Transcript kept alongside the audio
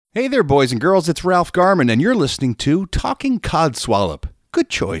Hey there, boys and girls. It's Ralph Garman, and you're listening to Talking Codswallop. Good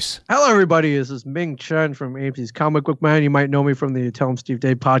choice. Hello, everybody. This is Ming Chen from AMC's Comic Book Man. You might know me from the Tell 'em Steve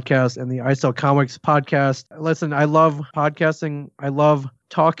Dave podcast and the I Sell Comics podcast. Listen, I love podcasting. I love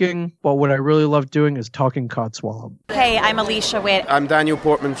talking, but what I really love doing is talking Codswallop. Hey, I'm Alicia Witt. I'm Daniel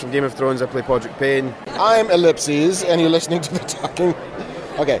Portman from Game of Thrones. I play Podrick Payne. I'm Ellipses, and you're listening to the Talking...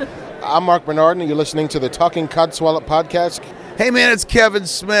 Okay, I'm Mark Bernard, and you're listening to the Talking Codswallop podcast. Hey man, it's Kevin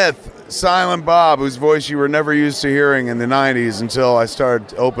Smith, Silent Bob, whose voice you were never used to hearing in the 90s until I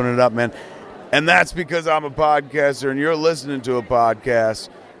started opening it up, man. And that's because I'm a podcaster and you're listening to a podcast,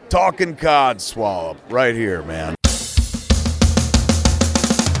 Talking Codswallop, right here, man.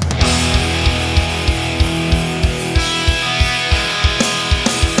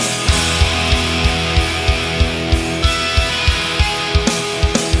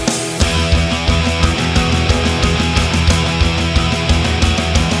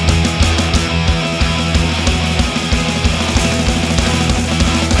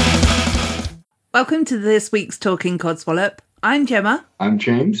 Welcome to this week's Talking Codswallop. I'm Gemma. I'm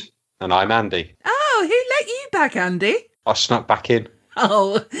James. And I'm Andy. Oh, who let you back, Andy? I snuck back in.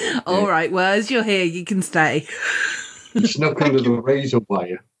 Oh, all right. Well, as you're here, you can stay. You snuck under the razor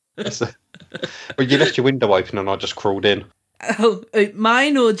wire. Well, you left your window open and I just crawled in. Oh,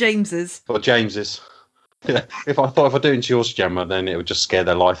 mine or James's? Or James's. Yeah. If I do into yours, Gemma, then it would just scare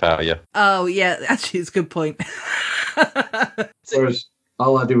the life out of you. Oh, yeah. Actually, it's a good point. Whereas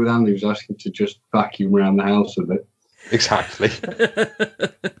all I do with Andy was ask him to just vacuum around the house a bit. Exactly.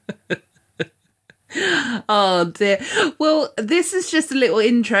 Oh dear. Well, this is just a little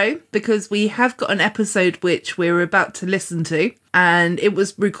intro because we have got an episode which we're about to listen to, and it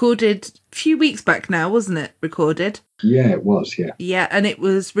was recorded a few weeks back now, wasn't it? Recorded? Yeah, it was, yeah. Yeah, and it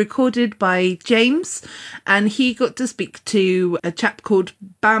was recorded by James, and he got to speak to a chap called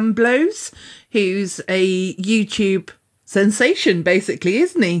Bam Blows, who's a YouTube sensation, basically,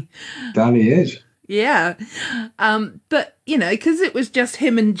 isn't he? That he is. Yeah. But, you know, because it was just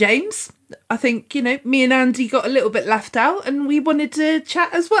him and James, I think, you know, me and Andy got a little bit left out and we wanted to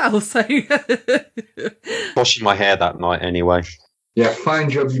chat as well. So Washing my hair that night anyway. Yeah, fine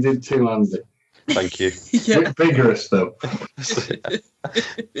job you did too, Andy. Thank you. Yeah. Bit vigorous, though.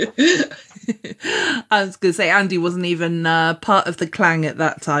 I was going to say, Andy wasn't even part of the clan at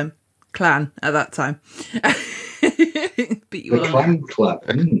that time. But you The clan.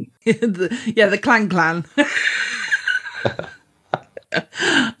 the clan.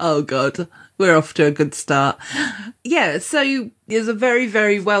 Oh God, we're off to a good start. Yeah, so it was a very,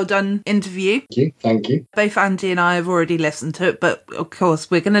 very well done interview. Thank you. Both Andy and I have already listened to it, but of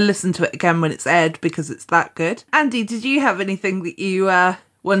course we're going to listen to it again when it's aired because it's that good. Andy, did you have anything that you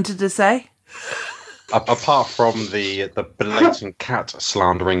wanted to say? Apart from the blatant cat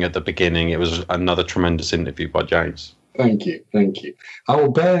slandering at the beginning, it was another tremendous interview by James. Thank you. I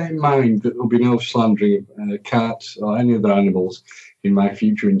will bear in mind that there will be no slandering of cats or any other animals in my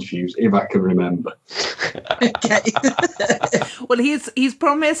future interviews, if I can remember. Okay. Well, he's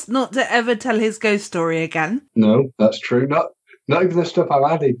promised not to ever tell his ghost story again. No, that's true. Not even the stuff I've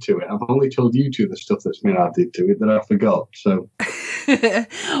added to it. I've only told you two the stuff that's been added to it that I forgot. So,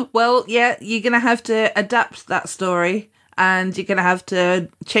 well, yeah, you're going to have to adapt that story. And you're going to have to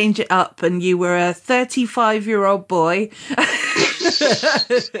change it up. And you were a 35-year-old boy.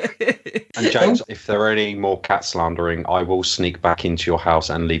 And James, if there are any more cat slandering, I will sneak back into your house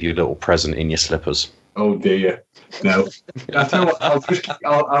and leave you a little present in your slippers. Oh dear, no! I tell you what,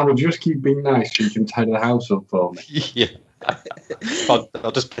 I will just keep being nice so you can tidy the house up for me. Yeah,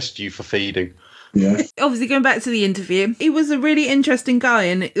 I'll just pest you for feeding. Yeah. Obviously, going back to the interview, he was a really interesting guy,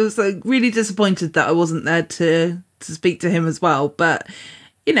 and it was really disappointed that I wasn't there to speak to him as well. But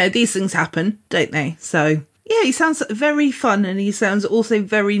you know, these things happen, don't they? So yeah, he sounds very fun, and he sounds also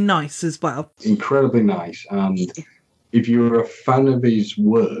very nice as well. Incredibly nice. And if you're a fan of his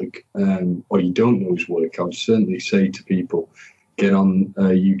work, or you don't know his work, I would certainly say to people, get on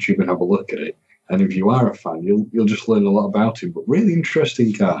YouTube and have a look at it. And if you are a fan, you'll just learn a lot about him. But really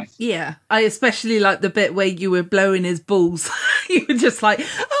interesting guy. Yeah, I especially like the bit where you were blowing his balls. You were just like,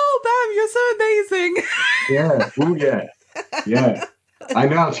 "Oh, Bam, you're so amazing." Yeah. Oh, yeah. Yeah. I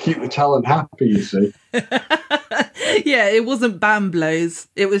know how to keep the talent happy, you see. Yeah, it wasn't Bam blows.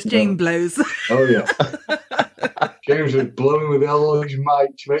 It was James blows. Oh, yeah. James was blowing with all his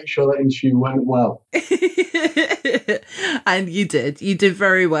might to make sure that interview went well. And you did. You did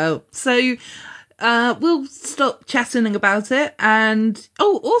very well. So we'll stop chatting about it. And,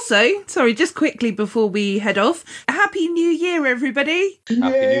 also, sorry, just quickly before we head off, Happy New Year, everybody. Happy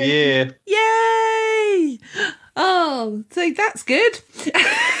New Year. Yay! Oh, so that's good.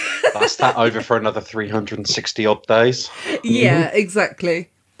 That's that over for another 360 odd days. Yeah, exactly.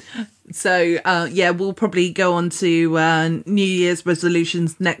 So, we'll probably go on to New Year's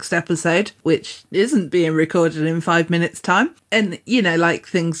resolutions next episode, which isn't being recorded in 5 minutes' time. And, like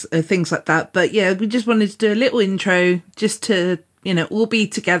things like that. But yeah, we just wanted to do a little intro just to, all be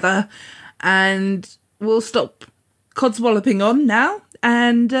together. And we'll stop codswalloping on now.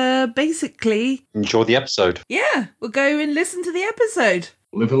 And basically... enjoy the episode. Yeah, we'll go and listen to the episode.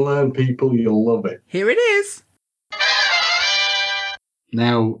 Live and learn, people. You'll love it. Here it is.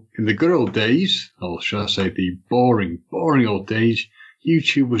 Now, in the good old days, or shall I say the boring old days,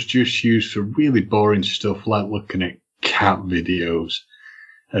 YouTube was just used for really boring stuff like looking at cat videos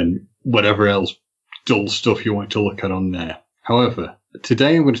and whatever else dull stuff you want to look at on there. However,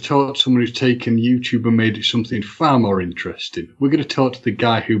 today I'm going to talk to someone who's taken YouTube and made it something far more interesting. We're going to talk to the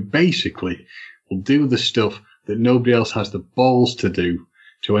guy who basically will do the stuff that nobody else has the balls to do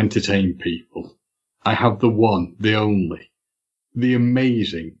to entertain people. I have the one, the only, the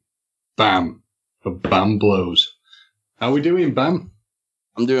amazing Bam of Bam Blows. How we doing, Bam?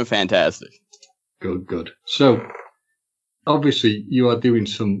 I'm doing fantastic. Good. So, obviously, you are doing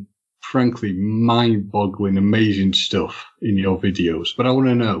some, frankly, mind-boggling, amazing stuff in your videos. But I want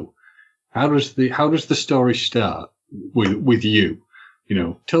to know, how does the story start with you?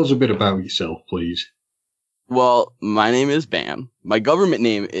 Tell us a bit about yourself, please. Well, my name is Bam. My government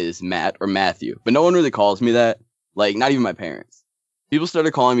name is Matt or Matthew, but no one really calls me that. Like, not even my parents. People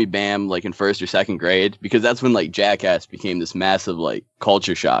started calling me Bam, like, in 1st or 2nd grade, because that's when, like, Jackass became this massive, like,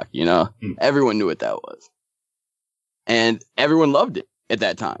 culture shock, Everyone knew what that was. And everyone loved it at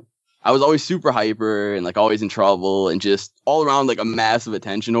that time. I was always super hyper and, like, always in trouble and just all around, like, a massive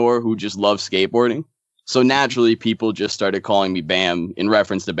attention whore who just loved skateboarding. So naturally, people just started calling me Bam in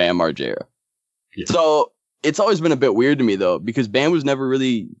reference to Bam Margera. Yeah. So it's always been a bit weird to me, though, because Bam was never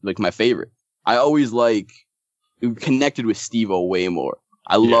really, like, my favorite. I always, connected with Steve-O way more.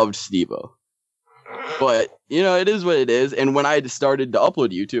 I loved Steve-O. But, it is what it is. And when I started to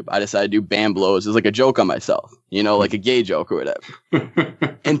upload to YouTube, I decided to do Bam Blows as like a joke on myself, like a gay joke or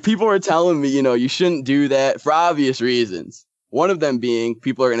whatever. And people were telling me, you shouldn't do that for obvious reasons. One of them being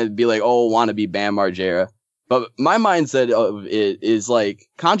people are going to be like, oh, want to be Bam Margera. But my mindset of it is like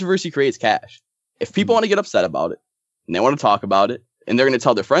controversy creates cash. If people want to get upset about it and they want to talk about it and they're going to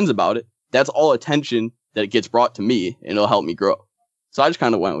tell their friends about it, that's all attention that gets brought to me, and it'll help me grow. So I just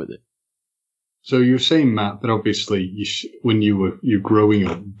kind of went with it. So you were saying, Matt, that obviously when you were growing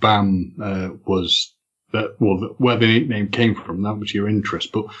up, Bam was where the nickname came from. That was your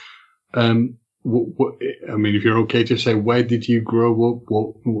interest. But if you're okay to say, where did you grow up?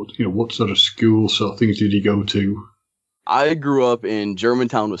 What sort of school, sort of things did you go to? I grew up in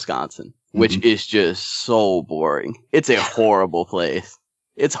Germantown, Wisconsin, which is just so boring. It's a horrible place.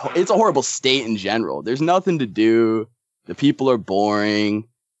 It's a horrible state in general. There's nothing to do. The people are boring.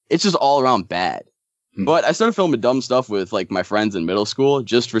 It's just all around bad. But I started filming dumb stuff with like my friends in middle school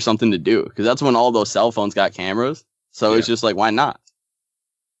just for something to do. Because that's when all those cell phones got cameras. So it's just like, why not?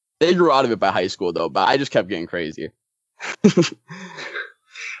 They grew out of it by high school though, but I just kept getting crazier.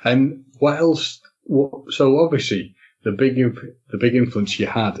 And what else? So obviously the big influence you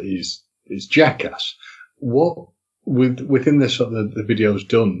had is Jackass. What? Within the sort of the videos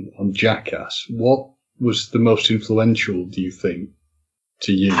done on Jackass, what was the most influential, do you think,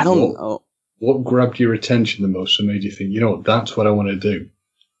 to you? I don't know. What grabbed your attention the most and made you think, that's what I want to do?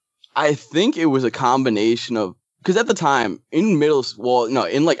 I think it was a combination of, because at the time, in middle school,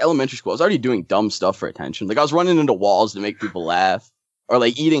 in like elementary school, I was already doing dumb stuff for attention. Like I was running into walls to make people laugh, or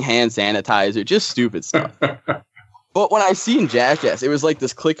like eating hand sanitizer, just stupid stuff. But when I seen Jackass, it was like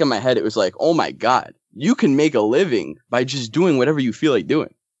this click in my head. It was like, oh my God, you can make a living by just doing whatever you feel like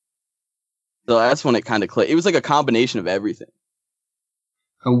doing. So that's when it kind of clicked. It was like a combination of everything.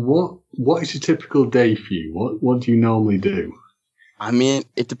 And what is a typical day for you? What do you normally do? I mean,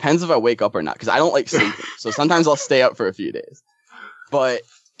 it depends if I wake up or not, because I don't like sleeping. So sometimes I'll stay up for a few days. But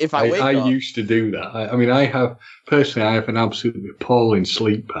if I wake up... I used to do that. I have an absolutely appalling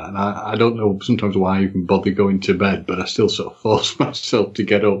sleep pattern. I don't know sometimes why I even bother going to bed, but I still sort of force myself to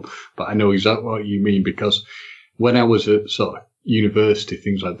get up. But I know exactly what you mean, because when I was at sort of university,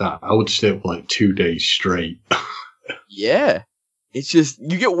 things like that, I would stay up like 2 days straight. Yeah. It's just,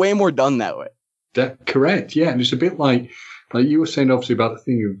 you get way more done that way. Correct, yeah. And it's a bit like you were saying, obviously, about the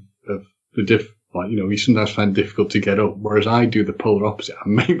thing of the you sometimes find it difficult to get up, whereas I do the polar opposite. I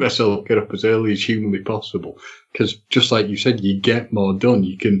make myself get up as early as humanly possible, because just like you said, you get more done.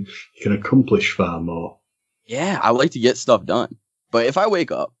 You can accomplish far more. Yeah, I like to get stuff done. But if I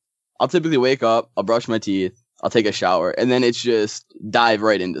wake up, I'll typically wake up, I'll brush my teeth, I'll take a shower, and then it's just dive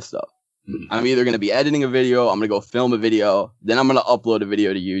right into stuff. I'm either going to be editing a video, I'm going to go film a video, then I'm going to upload a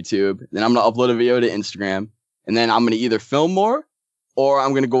video to YouTube, then I'm going to upload a video to Instagram, and then I'm going to either film more, or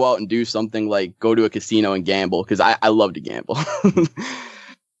I'm going to go out and do something like go to a casino and gamble, because I love to gamble.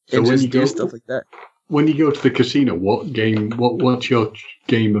 So and when just you do go, stuff like that. When you go to the casino, what's your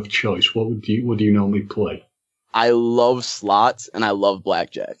game of choice? What do you normally play? I love slots and I love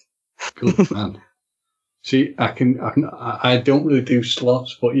blackjack. Good man. See, I don't really do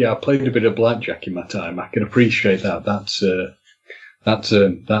slots, but yeah, I played a bit of blackjack in my time. I can appreciate that. That's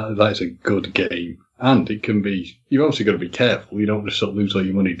a good game, and it can be. You've obviously got to be careful. You don't just sort of lose all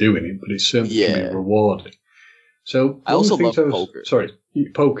your money doing it, but it certainly can be rewarding. So I also love poker. Sorry,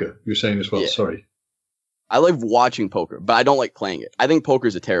 poker. You were saying as well. Yeah. Sorry. I love watching poker, but I don't like playing it. I think poker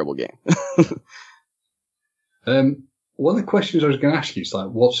is a terrible game. One of the questions I was going to ask you is like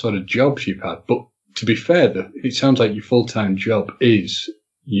what sort of jobs you've had, but to be fair, it sounds like your full-time job is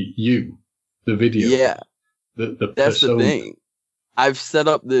you, the video. Yeah, that's persona. The thing. I've set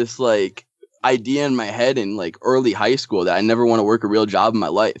up this like idea in my head in like early high school that I never want to work a real job in my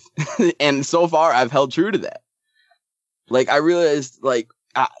life, and so far I've held true to that. Like I realized like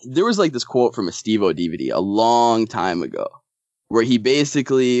there was like this quote from a Steve-O DVD a long time ago, where he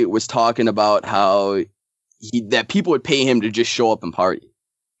basically was talking about how that people would pay him to just show up and party.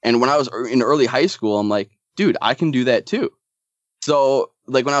 And when I was in early high school, I'm like, dude, I can do that too. So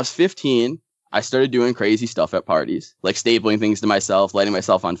like when I was 15, I started doing crazy stuff at parties, like stapling things to myself, lighting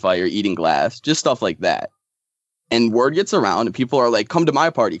myself on fire, eating glass, just stuff like that. And word gets around and people are like, come to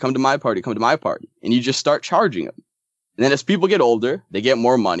my party, come to my party, come to my party. And you just start charging them. And then as people get older, they get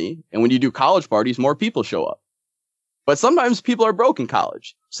more money. And when you do college parties, more people show up. But sometimes people are broke in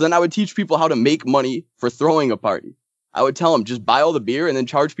college. So then I would teach people how to make money for throwing a party. I would tell them, just buy all the beer and then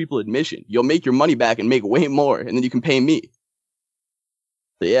charge people admission. You'll make your money back and make way more, and then you can pay me.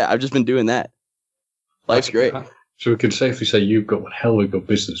 So yeah, I've just been doing that. Life's great. So we can safely say you've got a hell of a good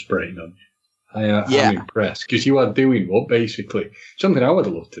business brain on you. I'm impressed, because you are doing what basically something I would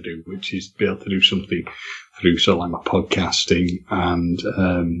love to do, which is be able to do something through sort of like my podcasting and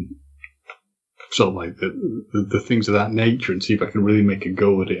sort of like the things of that nature, and see if I can really make a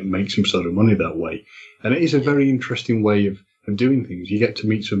go at it and make some sort of money that way. And it is a very interesting way of doing things. You get to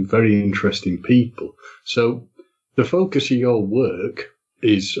meet some very interesting people. So the focus of your work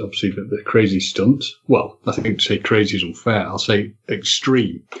is obviously the crazy stunts. Well, I think to say crazy is unfair. I'll say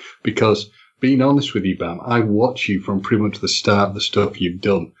extreme, because being honest with you, Bam, I watch you from pretty much the start of the stuff you've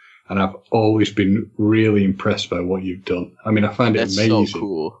done, and I've always been really impressed by what you've done. I mean, I find it amazing. That's so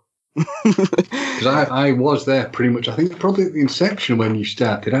cool. Because I was there pretty much, I think probably at the inception when you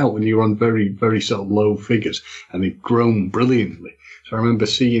started out, when you were on very, very sort of low figures, and they've grown brilliantly. So I remember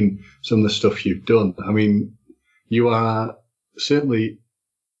seeing some of the stuff you've done. I mean, you are certainly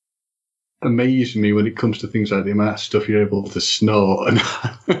amazing me when it comes to things like the amount of stuff you're able to snort and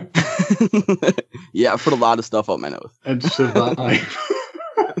yeah, I put a lot of stuff up my nose and survive.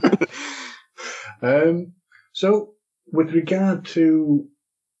 So with regard to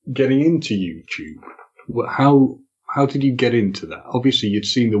getting into YouTube, how did you get into that? Obviously, you'd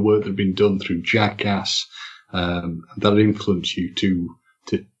seen the work that had been done through Jackass, that influenced you to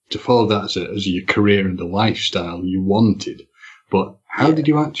follow that as your career and the lifestyle you wanted. But how did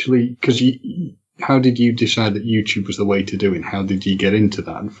you actually? How did you decide that YouTube was the way to do it? How did you get into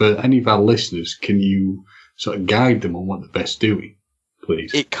that? And for any of our listeners, can you sort of guide them on what they're best doing,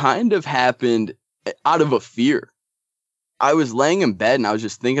 please? It kind of happened out of a fear. I was laying in bed and I was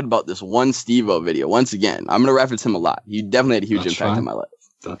just thinking about this one Steve-O video. Once again, I'm going to reference him a lot. He definitely had a huge impact on my life.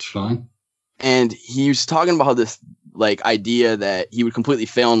 That's fine. And he was talking about how this like idea that he would completely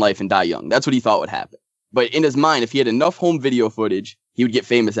fail in life and die young. That's what he thought would happen. But in his mind, if he had enough home video footage, he would get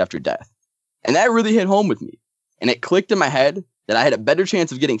famous after death. And that really hit home with me. And it clicked in my head that I had a better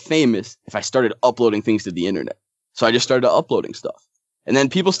chance of getting famous if I started uploading things to the internet. So I just started uploading stuff. And then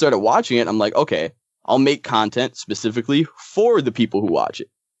people started watching it. I'm like, okay, I'll make content specifically for the people who watch it.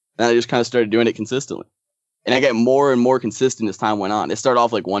 And I just kind of started doing it consistently. And I get more and more consistent as time went on. It started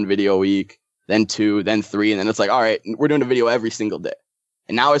off like one video a week, then 2, then 3. And then it's like, all right, we're doing a video every single day.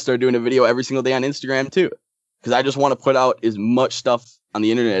 And now I started doing a video every single day on Instagram too. Because I just want to put out as much stuff on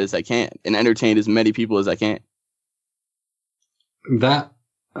the internet as I can and entertain as many people as I can. That,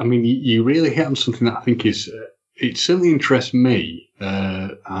 I mean, you really hit on something that I think is, it certainly interests me.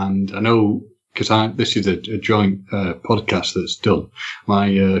 And I know, because this is a joint podcast that's done.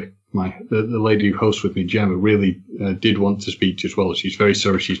 The lady who hosts with me, Gemma, really did want to speak to you as well. She's very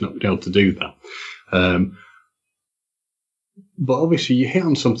sorry she's not been able to do that. But obviously you hit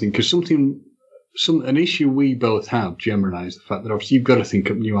on something, because something an issue we both have, Gemma and I, is the fact that obviously you've got to think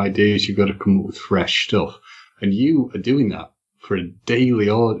up new ideas, you've got to come up with fresh stuff, and you are doing that for a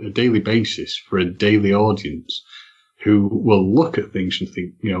daily basis for a daily audience who will look at things and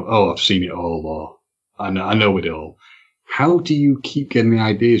think, oh, I've seen it all, or I know it all. How do you keep getting the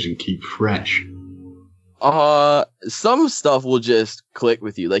ideas and keep fresh? Some stuff will just click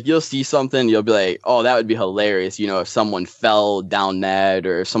with you. Like, you'll see something, you'll be like, oh, that would be hilarious, if someone fell down that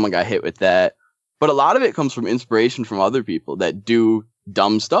or if someone got hit with that. But a lot of it comes from inspiration from other people that do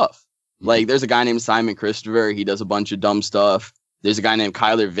dumb stuff. Like, there's a guy named Simon Christopher. He does a bunch of dumb stuff. There's a guy named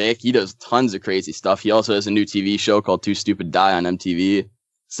Kyler Vick. He does tons of crazy stuff. He also has a new TV show called Too Stupid to Die on MTV.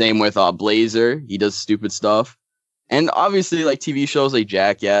 Same with Blazer. He does stupid stuff. And obviously, like, TV shows like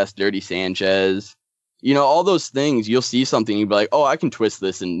Jackass, Dirty Sanchez, all those things, you'll see something, you'll be like, oh, I can twist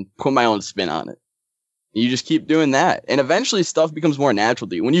this and put my own spin on it. You just keep doing that. And eventually stuff becomes more natural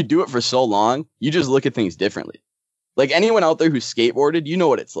to you. When you do it for so long, you just look at things differently. Like, anyone out there who's skateboarded, you know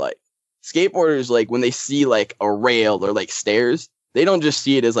what it's like. Skateboarders, like, when they see like a rail or like stairs, they don't just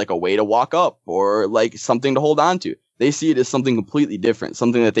see it as like a way to walk up or like something to hold on to. They see it as something completely different,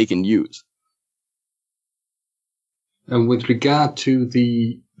 something that they can use. And with regard to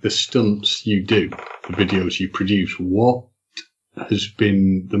the stunts you do, the videos you produce, what has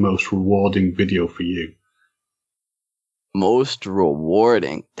been the most rewarding video for you? Most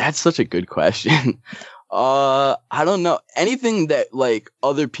rewarding? That's such a good question. I don't know. Anything that like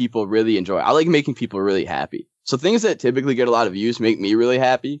other people really enjoy. I like making people really happy. So things that typically get a lot of views make me really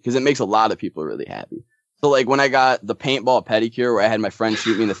happy because it makes a lot of people really happy. So like when I got the paintball pedicure where I had my friend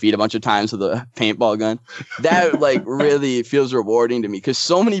shoot me in the feet a bunch of times with a paintball gun, that like really feels rewarding to me because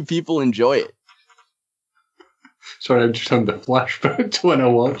so many people enjoy it. Sorry, I'm just having the flashback to when I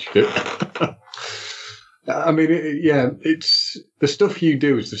watched it. I mean, it's the stuff you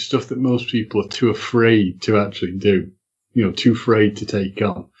do is the stuff that most people are too afraid to actually do. Too afraid to take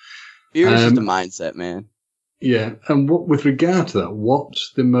on. Fear is just a mindset, man. Yeah, and with regard to that,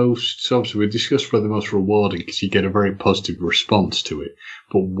 what's the most, so obviously we discussed for the most rewarding because you get a very positive response to it,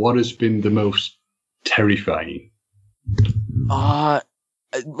 but what has been the most terrifying?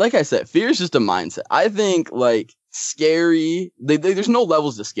 Like I said, fear is just a mindset. I think like scary, there's no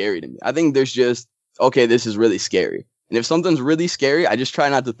levels to scary to me. I think there's just, okay, this is really scary. And if something's really scary, I just try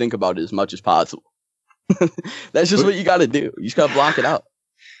not to think about it as much as possible. That's just what you got to do. You just got to block it out.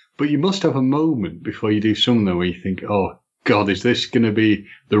 But you must have a moment before you do something where you think, "Oh God, is this going to be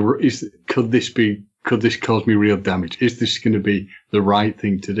could this cause me real damage? Is this going to be the right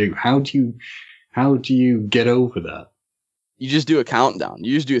thing to do?" How do you get over that? You just do a countdown.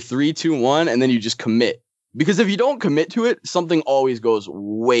 You just do 3, 2, 1, and then you just commit. Because if you don't commit to it, something always goes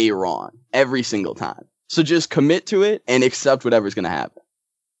way wrong every single time. So just commit to it and accept whatever's going to happen.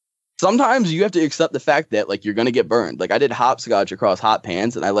 Sometimes you have to accept the fact that like you're going to get burned. Like I did hopscotch across hot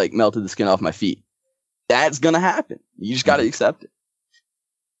pans and I like melted the skin off my feet. That's going to happen. You just got to accept it.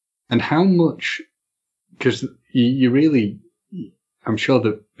 And how much, because you really, I'm sure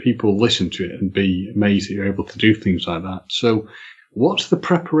that people listen to it and be amazed that you're able to do things like that. So what's the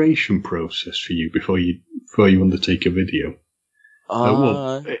preparation process for you before you undertake a video?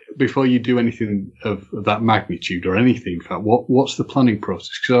 Before you do anything of that magnitude or anything, in fact, what's the planning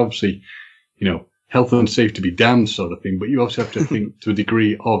process? Because obviously, health and safety be damned sort of thing, but you also have to think to a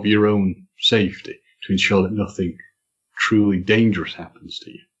degree of your own safety to ensure that nothing truly dangerous happens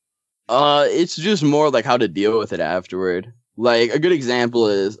to you. It's just more like how to deal with it afterward. Like a good example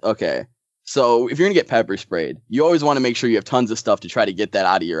is, okay, so if you're going to get pepper sprayed, you always want to make sure you have tons of stuff to try to get that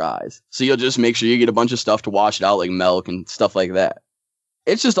out of your eyes. So you'll just make sure you get a bunch of stuff to wash it out, like milk and stuff like that.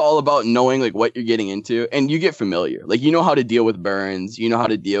 It's just all about knowing like what you're getting into and you get familiar. Like, you know how to deal with burns, you know how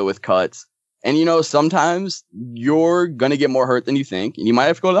to deal with cuts. And, sometimes you're going to get more hurt than you think and you might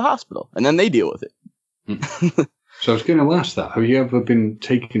have to go to the hospital and then they deal with it. So I was going to ask that. Have you ever been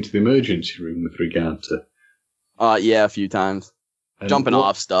taken to the emergency room with regard to? Yeah, a few times. And jumping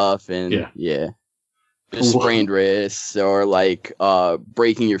off stuff and yeah. Just sprained wrists or like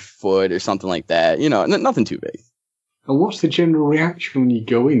breaking your foot or something like that. Nothing too big. And what's the general reaction when you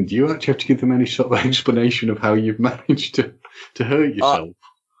go in? Do you actually have to give them any sort of explanation of how you've managed to hurt yourself?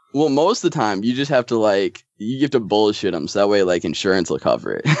 Well, most of the time you just have to you have to bullshit them so that way like insurance will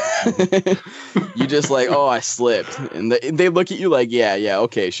cover it. You just like, oh, I slipped, and they look at you like, yeah,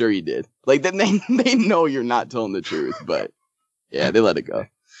 okay, sure you did. Like then they know you're not telling the truth, but yeah, they let it go.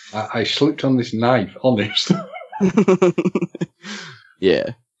 I slipped on this knife, honest.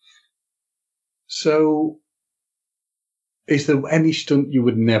 Yeah. So, is there any stunt you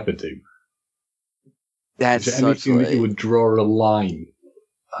would never do? That's is there anything that you would draw a line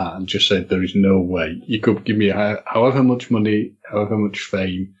and just said there is no way, you could give me however much money, however much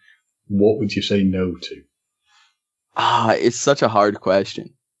fame, what would you say no to? It's such a hard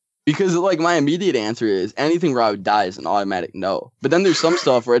question. Because, like, my immediate answer is anything where I would die is an automatic no. But then there's some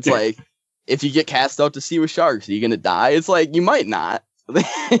stuff where it's like, if you get cast out to sea with sharks, are you going to die? It's like, you might not.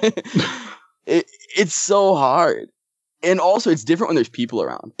 It's so hard. And also, it's different when there's people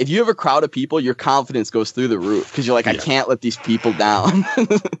around. If you have a crowd of people, your confidence goes through the roof because you're like, I can't let these people down.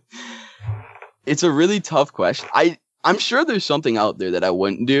 It's a really tough question. I'm sure there's something out there that I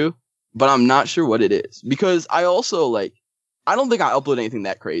wouldn't do, but I'm not sure what it is. Because I also, like, I don't think I upload anything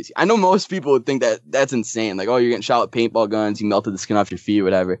that crazy. I know most people would think that that's insane. Like, oh, you're getting shot with paintball guns, you melted the skin off your feet,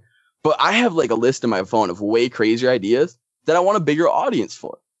 whatever. But I have, like, a list in my phone of way crazier ideas that I want a bigger audience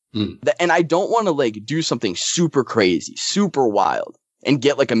for. And I don't want to, like, do something super crazy, super wild, and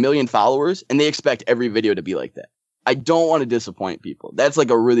get, like, 1 million followers, and they expect every video to be like that. I don't want to disappoint people. That's,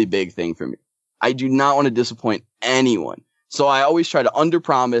 like, a really big thing for me. I do not want to disappoint anyone. So I always try to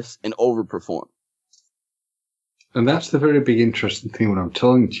underpromise and overperform. And that's the very big interesting thing when I'm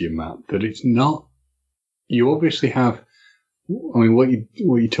talking to you, Matt, that it's not, you obviously have, I mean, what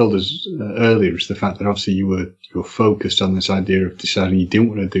you told us earlier is the fact that obviously you were focused on this idea of deciding you didn't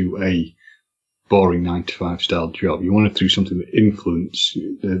want to do a boring 9-to-5 style job. You wanted to do something that influenced,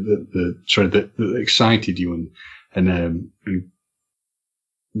 that excited you and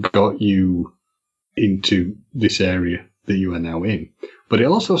got you into this area that you are now in. But it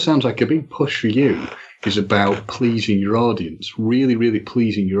also sounds like a big push for you is about pleasing your audience, really, really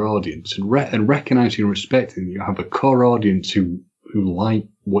pleasing your audience, and recognizing and respecting that you have a core audience who like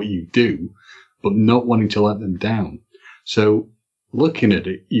what you do, but not wanting to let them down. So looking at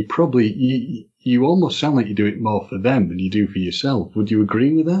it, you almost sound like you do it more for them than you do for yourself. Would you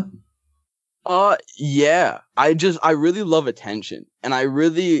agree with that? Yeah. I really love attention, and I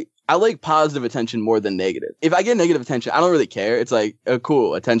like positive attention more than negative. If I get negative attention, I don't really care. It's like,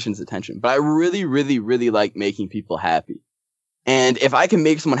 cool, attention's attention. But I really, really, really like making people happy. And if I can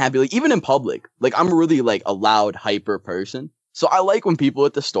make someone happy, like even in public, like I'm really like a loud, hyper person. So I like when people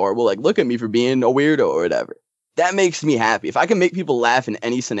at the store will like look at me for being a weirdo or whatever. That makes me happy. If I can make people laugh in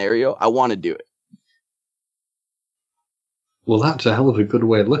any scenario, I want to do it. Well, that's a hell of a good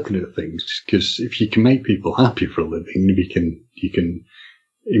way of looking at things, because if you can make people happy for a living, you can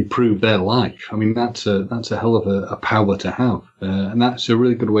improve their life. I mean, that's a hell of a power to have, and that's a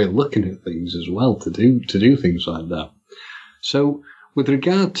really good way of looking at things as well, to do things like that. So, with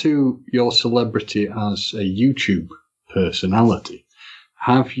regard to your celebrity as a YouTube personality,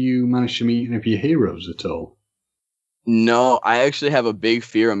 have you managed to meet any of your heroes at all? No, I actually have a big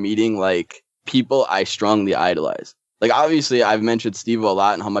fear of meeting like people I strongly idolize. Like, obviously, I've mentioned Steve-O a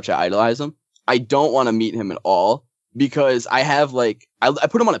lot and how much I idolize him. I don't want to meet him at all because I have like I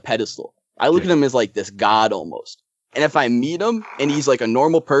put him on a pedestal. I look at him as like this god almost. And if I meet him and he's like a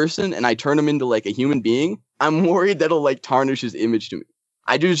normal person and I turn him into like a human being, I'm worried that'll like tarnish his image to me.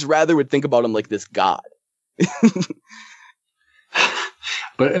 I just rather would think about him like this god.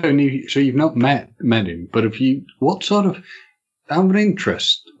 But so you've not met him, but what sort of, I have an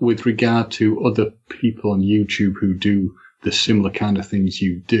interest with regard to other people on YouTube who do the similar kind of things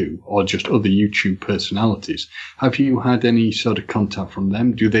you do, or just other YouTube personalities. Have you had any sort of contact from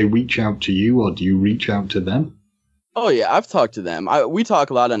them? Do they reach out to you, or do you reach out to them? Oh yeah, I've talked to them. We talk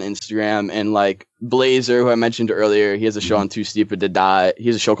a lot on Instagram, and like Blazer, who I mentioned earlier, he has a show on Too Stupid to Die. He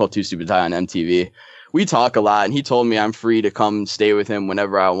has a show called Too Stupid to Die on MTV. We talk a lot, and he told me I'm free to come stay with him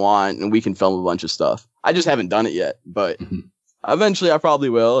whenever I want, and we can film a bunch of stuff. I just haven't done it yet, but eventually I probably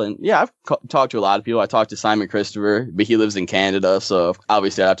will. And yeah, I've talked to a lot of people. I talked to Simon Christopher, but he lives in Canada, so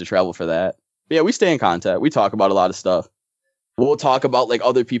obviously I'd have to travel for that. But yeah, we stay in contact. We talk about a lot of stuff. We'll talk about like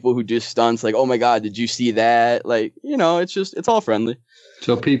other people who do stunts, like, oh my God, did you see that? Like, you know, it's all friendly.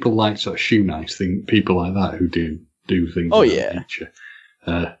 So people like sort of Shoe Nice thing, people like that who do things. Oh, of yeah. that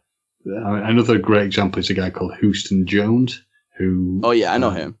nature. Another great example is a guy called Houston Jones, who. Oh yeah, I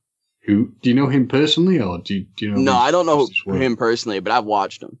know him. Who do you know him personally, or do you know? No, I don't know him personally, but I've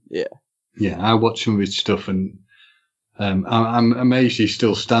watched him. Yeah. Yeah, I watch some of his stuff, and I'm amazed he's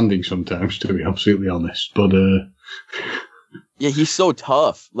still standing sometimes, to be absolutely honest. But yeah, he's so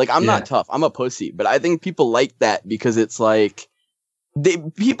tough. Like, I'm not tough. I'm a pussy. But I think people like that because it's like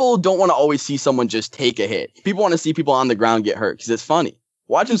people don't want to always see someone just take a hit. People want to see people on the ground get hurt because it's funny.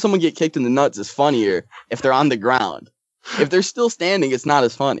 Watching someone get kicked in the nuts is funnier if they're on the ground. If they're still standing, it's not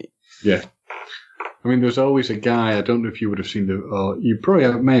as funny. Yeah. I mean, there's always a guy, I don't know if you would have seen you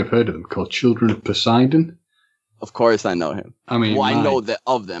probably may have heard of him, called Children of Poseidon. Of course I know him. I mean, I know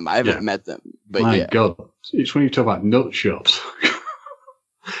of them. I haven't met them. But my God. It's when you talk about nut shots.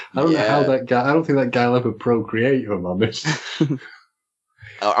 I don't know how that guy. I don't think that guy will ever procreate. If I'm honest.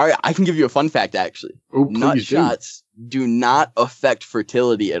 All right, I can give you a fun fact. Actually, nut shots do not affect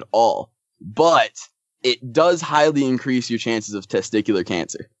fertility at all, but it does highly increase your chances of testicular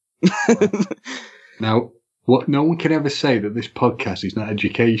cancer. Now, what? No one can ever say that this podcast is not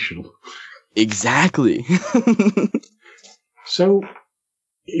educational. Exactly. So,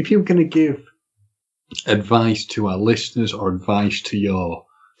 if you're going to give advice to our listeners or advice to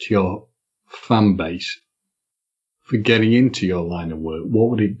your fan base for getting into your line of work, what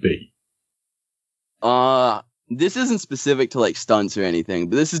would it be? This isn't specific to like stunts or anything,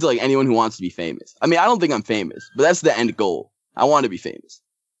 but this is to, like anyone who wants to be famous. I mean, I don't think I'm famous, but that's the end goal. I want to be famous.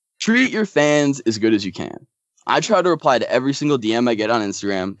 Treat your fans as good as you can. I try to reply to every single DM I get on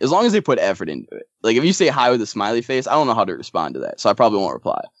Instagram, as long as they put effort into it. Like, if you say hi with a smiley face, I don't know how to respond to that, so I probably won't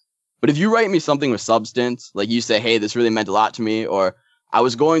reply. But if you write me something with substance, like you say, hey, this really meant a lot to me, or I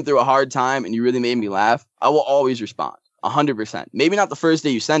was going through a hard time and you really made me laugh, I will always respond. 100%. Maybe not the first day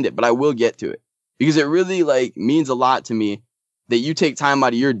you send it, but I will get to it. Because it really, like, means a lot to me that you take time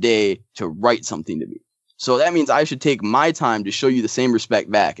out of your day to write something to me. So that means I should take my time to show you the same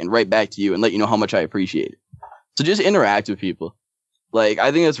respect back and write back to you and let you know how much I appreciate it. So just interact with people. Like,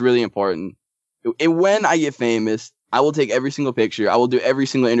 I think that's really important. When I get famous, I will take every single picture. I will do every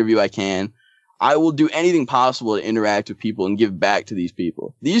single interview I can. I will do anything possible to interact with people and give back to these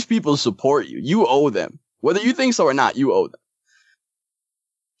people. These people support you. You owe them. Whether you think so or not, you owe them.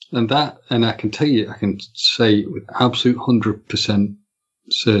 And I can tell you, I can say with absolute 100%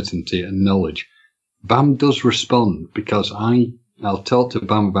 certainty and knowledge, Bam does respond, because I'll talk to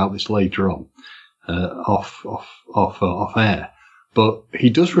Bam about this later on, off air. But he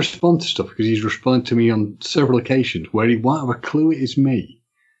does respond to stuff, because he's responded to me on several occasions where he won't have a clue it is me.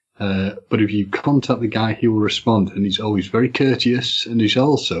 But if you contact the guy, he will respond, and he's always very courteous, and he's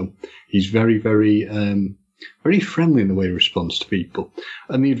very, very, very friendly in the way he responds to people.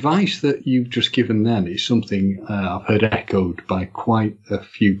 And the advice that you've just given then is something I've heard echoed by quite a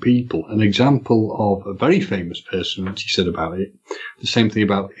few people. An example of a very famous person, which he said about it, the same thing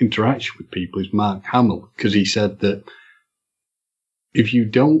about interaction with people, is Mark Hamill, because he said that if you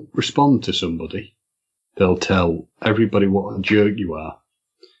don't respond to somebody, they'll tell everybody what a jerk you are.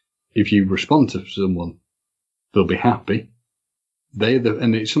 If you respond to someone, they'll be happy.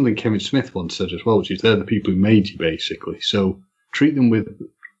 And it's something Kevin Smith once said as well, which is they're the people who made you, basically. So treat them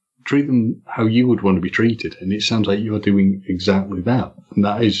how you would want to be treated. And it sounds like you're doing exactly that. And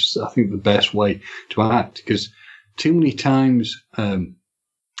that is, I think, the best way to act, because too many times, again,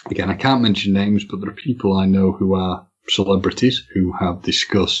 I can't mention names, but there are people I know who are celebrities who have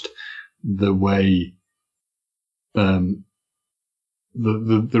discussed the way, the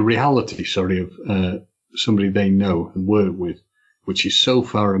reality, of somebody they know and work with, which is so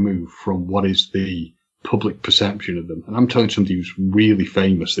far removed from what is the public perception of them. And I'm talking somebody who's really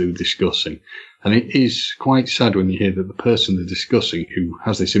famous they were discussing. And it is quite sad when you hear that the person they're discussing, who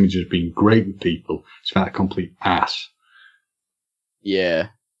has this image of being great with people, is that complete ass. Yeah.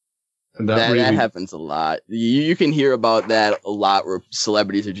 And that happens a lot. You can hear about that a lot, where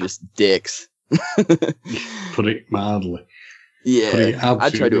celebrities are just dicks. Put it mildly. Yeah, I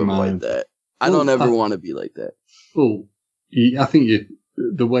try to avoid that. I don't ever want to be like that. Well, I think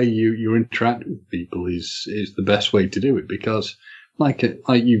the way you interact with people is the best way to do it, because, like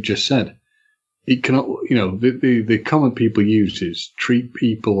you just said, it cannot. The common people use is treat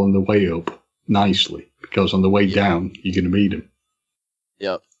people on the way up nicely, because on the way down you're going to meet them.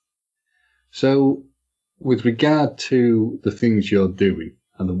 Yep. So, with regard to the things you're doing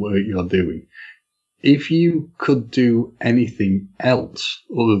and the work you're doing, if you could do anything else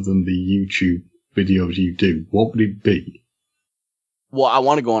other than the YouTube videos you do, what would it be? Well, I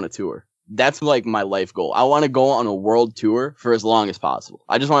want to go on a tour. That's like my life goal. I want to go on a world tour for as long as possible.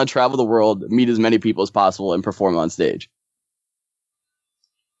 I just want to travel the world, meet as many people as possible, and perform on stage.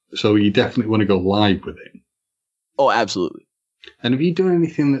 So you definitely want to go live with it? Oh, absolutely. And have you done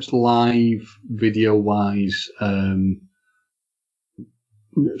anything that's live, video-wise,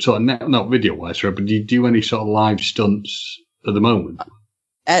 sort of not video-wise, right, but do you do any sort of live stunts at the moment?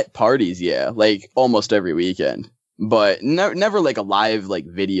 At parties, yeah, like almost every weekend. But never like a live like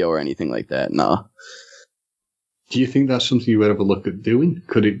video or anything like that, no. Do you think that's something you would ever look at doing?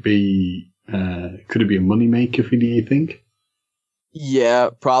 Could it be a moneymaker for you, do you think?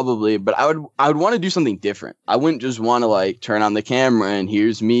 Yeah, probably, but I would want to do something different. I wouldn't just want to like turn on the camera and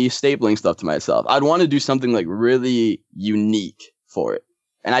here's me stapling stuff to myself. I'd want to do something like really unique for it.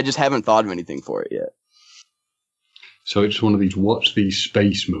 And I just haven't thought of anything for it yet. So it's one of these watch these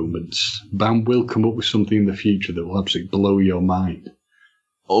space moments. Bam will come up with something in the future that will absolutely blow your mind.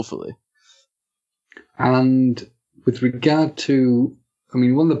 Hopefully. And with regard to, I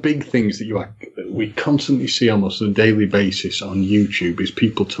mean, one of the big things that we constantly see almost on a daily basis on YouTube is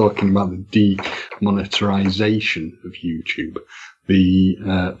people talking about the demonetization of YouTube. The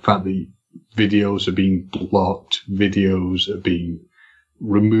fact that videos are being blocked, videos are being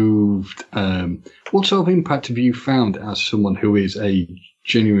removed. What sort of impact have you found as someone who is a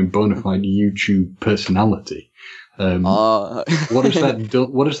genuine bona fide YouTube personality? What has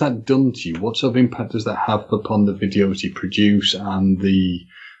that done to you? What sort of impact does that have upon the videos you produce and the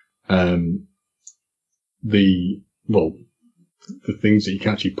things that you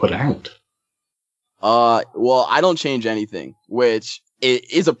can actually put out? Well, I don't change anything, which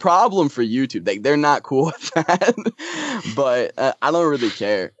is a problem for YouTube. Like, they're not cool with that. But I don't really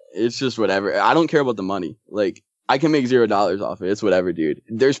care. It's just whatever. I don't care about the money. Like, I can make $0 off it. It's whatever, dude.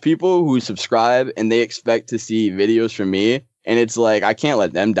 There's people who subscribe and they expect to see videos from me, and it's like, I can't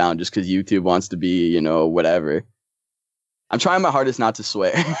let them down just because YouTube wants to be, whatever. I'm trying my hardest not to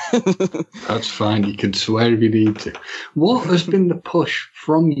swear. That's fine. You can swear if you need to. What has been the push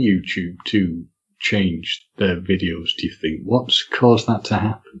from YouTube to change their videos, do you think? What's caused that to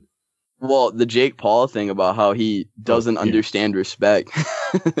happen? Well, the Jake Paul thing about how he doesn't understand respect.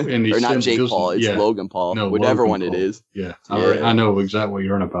 Or not Jake Paul, it's Logan Paul. No, whatever Logan one Paul. It is. Yeah. I know exactly what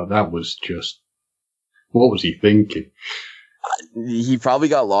you're on about. That was just... What was he thinking? He probably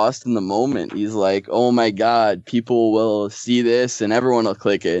got lost in the moment. He's like, oh my God, people will see this and everyone will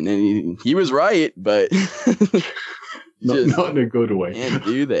click it. And he was right, but... not in a good way. Can't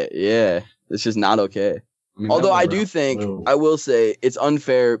do that. Yeah. It's just not okay. I mean, although I do think, I will say, it's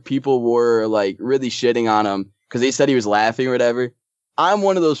unfair. People were like really shitting on him because they said he was laughing or whatever. I'm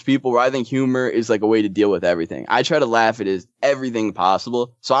one of those people where I think humor is like a way to deal with everything. I try to laugh at everything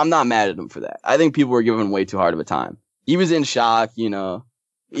possible. So I'm not mad at him for that. I think people were giving him way too hard of a time. He was in shock,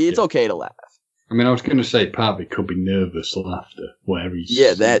 It's okay to laugh. I mean, I was going to say part of it could be nervous laughter where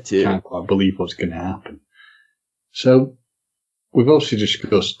he's that too. Can't quite believe what's going to happen. So... We've also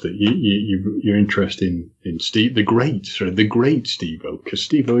discussed that you're interested in Steve, the great Steve-O, because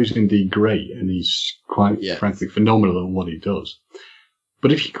Steve-O is indeed great, and he's quite frankly phenomenal at what he does.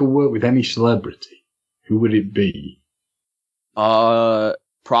 But if you could work with any celebrity, who would it be?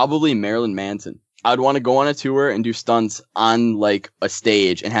 Probably Marilyn Manson. I'd want to go on a tour and do stunts on like a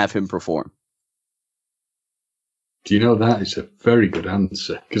stage and have him perform. Do you know that is a very good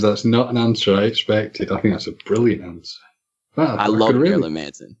answer? Because that's not an answer I expected. I think that's a brilliant answer. I love Marilyn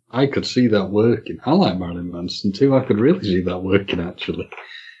Manson. I could see that working. I like Marilyn Manson too. I could really see that working, actually.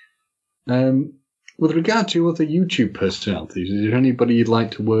 With regard to other YouTube personalities, is there anybody you'd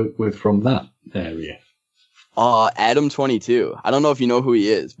like to work with from that area? Adam22. I don't know if you know who he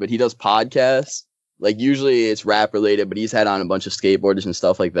is, but he does podcasts. Like, usually it's rap related, but he's had on a bunch of skateboarders and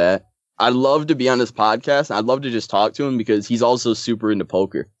stuff like that. I'd love to be on his podcast, and I'd love to just talk to him because he's also super into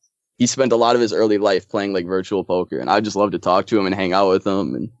poker. He spent a lot of his early life playing like virtual poker, and I'd just love to talk to him and hang out with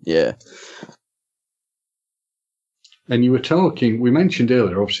him. And yeah. And you were talking, we mentioned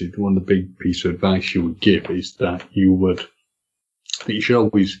earlier, obviously, one of the big pieces of advice you would give is that you should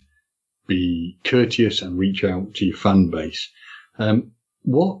always be courteous and reach out to your fan base. How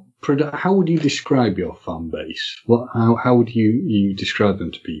would you describe your fan base? How would you describe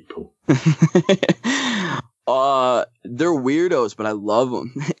them to people? They're weirdos, but I love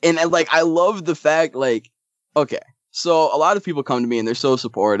them. And I love the fact, okay, so a lot of people come to me and they're so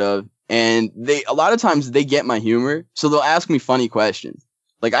supportive, and a lot of times they get my humor. So they'll ask me funny questions.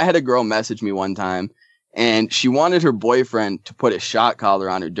 Like, I had a girl message me one time and she wanted her boyfriend to put a shock collar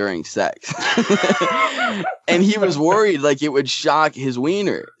on her during sex. And he was worried it would shock his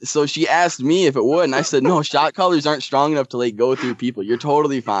wiener. So she asked me if it would, and I said, no, shock collars aren't strong enough to go through people. You're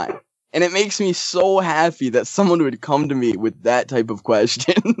totally fine. And it makes me so happy that someone would come to me with that type of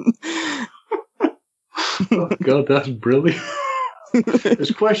question. Oh, God, that's brilliant.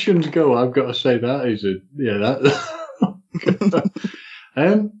 As questions go, I've got to say that is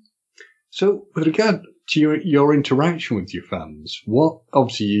So, with regard to your interaction with your fans,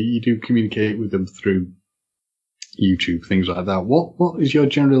 obviously you do communicate with them through YouTube, things like that. What is your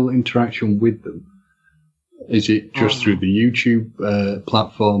general interaction with them? Is it just through the YouTube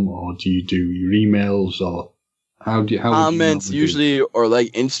platform, or do you do your emails, or how comments usually, or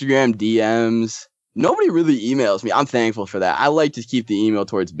Instagram DMs? Nobody really emails me. I'm thankful for that. I like to keep the email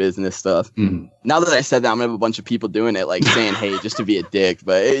towards business stuff. Mm. Now that I said that, I'm gonna have a bunch of people doing it, saying hey just to be a dick,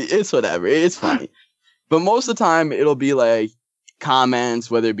 but it's whatever. It's funny. But most of the time, it'll be comments,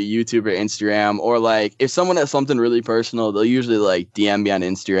 whether it be YouTube or Instagram, or like if someone has something really personal, they'll usually like DM me on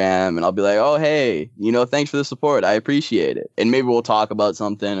Instagram, and I'll be like, oh, hey, thanks for the support. I appreciate it. And maybe we'll talk about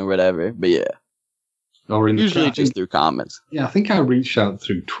something or whatever. But yeah. Or usually just through comments. Yeah, I think I reached out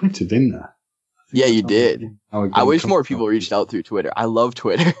through Twitter, didn't I? Yeah, you did. I wish more people reached out through Twitter. I love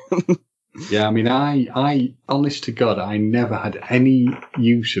Twitter. Yeah, I mean, I honest to God, I never had any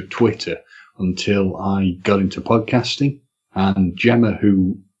use of Twitter until I got into podcasting. And Gemma,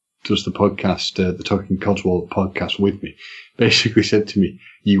 who does the podcast, the Talking Codswallop podcast with me, basically said to me,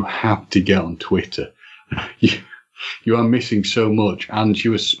 you have to get on Twitter. You are missing so much. And she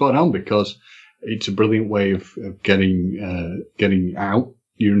was spot on, because it's a brilliant way of getting out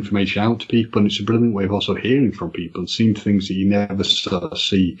your information out to people, and it's a brilliant way of also hearing from people and seeing things that you never sort of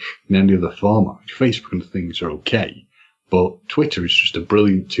see in any other format. Facebook and things are okay, but Twitter is just a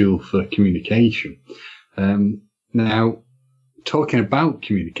brilliant tool for communication. Now, talking about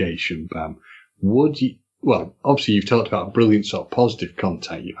communication, Bam, obviously you've talked about brilliant sort of positive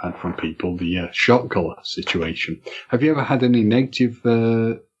contact you've had from people, the shot collar situation. Have you ever had any negative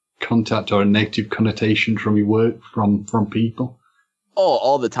contact or a negative connotation from your work from people? Oh,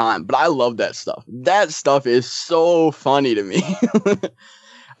 all the time. But I love that stuff. That stuff is so funny to me.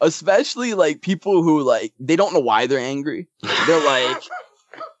 Especially like people who like, they don't know why they're angry. They're like,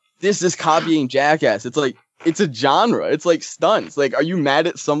 this is copying Jackass. It's like, it's a genre. It's like stunts. Like, are you mad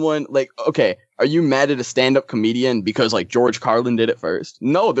at someone? Like, okay, are you mad at a stand-up comedian because like George Carlin did it first?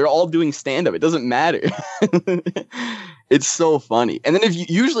 No, they're all doing stand-up. It doesn't matter. It's so funny. And then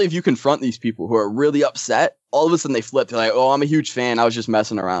if you confront these people who are really upset, all of a sudden they flip. They're like, oh, I'm a huge fan. I was just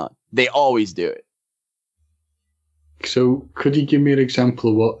messing around. They always do it. So could you give me an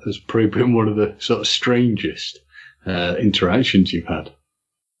example of what has probably been one of the sort of strangest interactions you've had?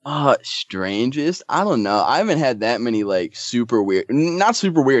 Strangest? I don't know. I haven't had that many like super weird, not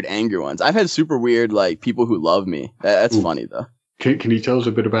super weird angry ones. I've had super weird like people who love me. That's funny though. Can you tell us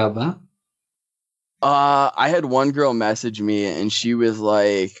a bit about that? I had one girl message me and she was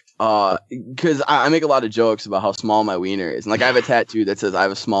like, cause I make a lot of jokes about how small my wiener is. And like I have a tattoo that says I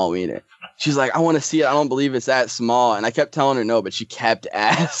have a small wiener. She's like, I want to see it. I don't believe it's that small. And I kept telling her no, but she kept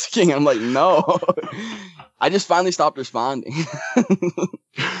asking. I'm like, no. I just finally stopped responding.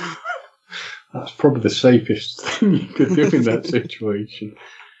 That's probably the safest thing you could do in that situation.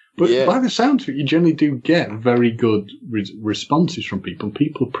 But yeah, by the sounds of it, you generally do get very good responses from people.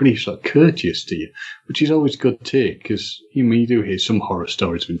 People are pretty sort of courteous to you, which is always good to hear, because you do hear some horror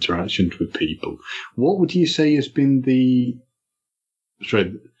stories of interactions with people. What would you say has been the...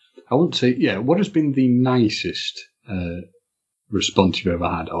 Sorry, I wouldn't say... Yeah, what has been the nicest response you've ever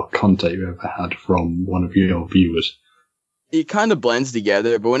had, or contact you've ever had from one of your viewers? It kind of blends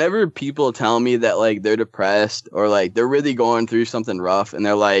together, but whenever people tell me that like they're depressed or like they're really going through something rough and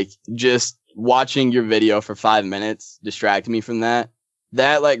they're like, just watching your video for 5 minutes distract me from that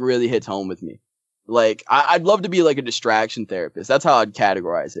like really hits home with me. Like I'd love to be like a distraction therapist. That's how I'd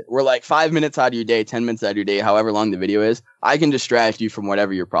categorize it. Where like 5 minutes out of your day, 10 minutes out of your day, however long the video is, I can distract you from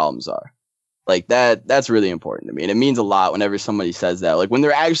whatever your problems are. Like that's really important to me. And it means a lot whenever somebody says that. Like when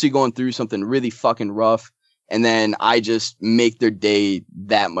they're actually going through something really fucking rough, and then I just make their day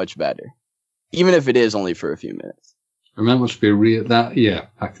that much better, even if it is only for a few minutes. And that must be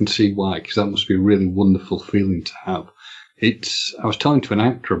I can see why, because that must be a really wonderful feeling to have. I was talking to an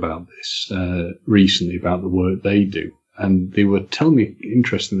actor about this recently, about the work they do, and they were telling me,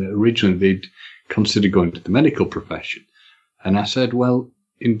 interestingly, that originally they'd considered going to the medical profession. And I said, well,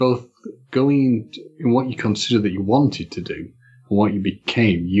 in both going in what you consider that you wanted to do, what you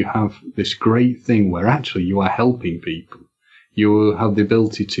became, you have this great thing where actually you are helping people. You have the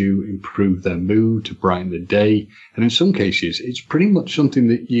ability to improve their mood, to brighten the day. And in some cases, it's pretty much something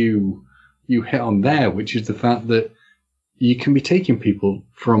that you hit on there, which is the fact that you can be taking people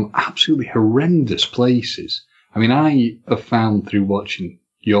from absolutely horrendous places. I mean, I have found through watching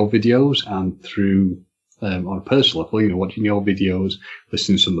your videos and through, on a personal level, watching your videos,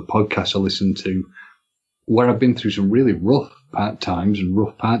 listening to some of the podcasts I listen to, where I've been through some really rough times and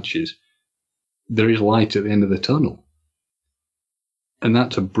rough patches, there is light at the end of the tunnel. And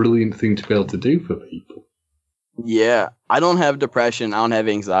that's a brilliant thing to be able to do for people. Yeah, I don't have depression. I don't have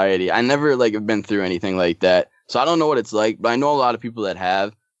anxiety. I never have been through anything like that. So I don't know what it's like, but I know a lot of people that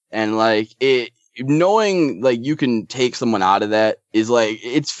have. And knowing you can take someone out of that is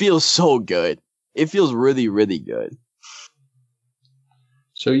it feels so good. It feels really, really good.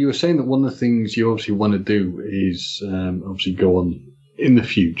 So you were saying that one of the things you obviously want to do is obviously go on in the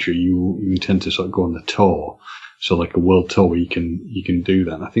future. You intend to sort of go on the tour. So like a world tour where you can do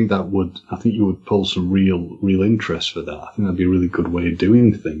that. And I think you would pull some real interest for that. I think that'd be a really good way of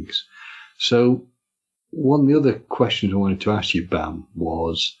doing things. So one of the other questions I wanted to ask you, Bam,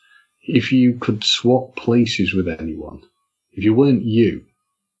 was if you could swap places with anyone, if you weren't you,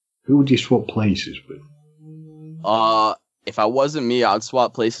 who would you swap places with? If I wasn't me, I'd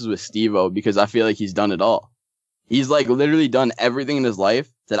swap places with Steve-O because I feel like he's done it all. He's like literally done everything in his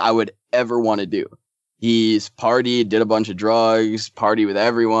life that I would ever want to do. He's partied, did a bunch of drugs, partied with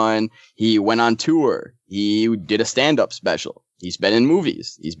everyone. He went on tour. He did a stand-up special. He's been in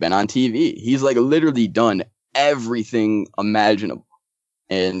movies. He's been on TV. He's like literally done everything imaginable.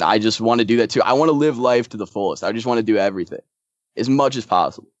 And I just want to do that too. I want to live life to the fullest. I just want to do everything as much as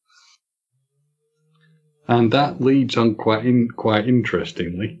possible. And that leads on quite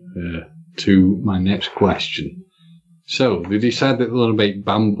interestingly to my next question. So they decided that they're going to make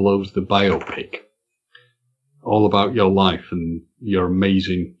Bam Blows the biopic, all about your life and your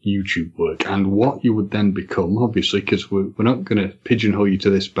amazing YouTube work and what you would then become, obviously, because we're not going to pigeonhole you to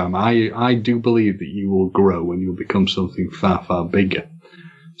this, Bam. I do believe that you will grow and you'll become something far, far bigger.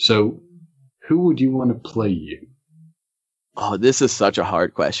 So who would you want to play you? Oh, this is such a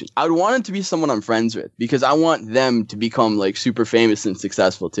hard question. I would want it to be someone I'm friends with because I want them to become like super famous and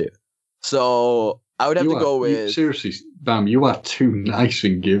successful too. So I would have to go with... Seriously, Bam, you are too nice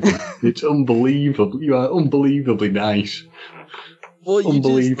and giving. It's unbelievable. You are unbelievably nice. Well,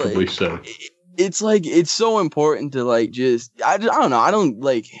 unbelievably so. It's like, it's so important to like just... I don't know. I don't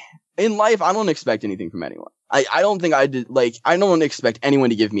like... In life, I don't expect anything from anyone. I don't think I did... Like, I don't expect anyone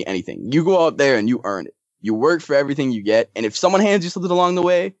to give me anything. You go out there and you earn it. You work for everything you get. And if someone hands you something along the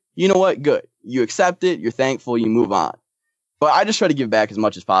way, you know what? Good. You accept it. You're thankful. You move on. But I just try to give back as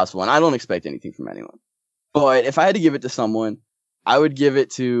much as possible, and I don't expect anything from anyone. But if I had to give it to someone, I would give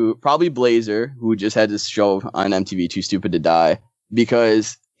it to probably Blazer, who just had this show on MTV, Too Stupid to Die,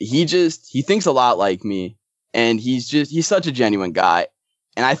 because he thinks a lot like me, and he's such a genuine guy.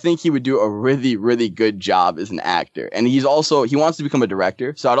 And I think he would do a really, really good job as an actor. And he wants to become a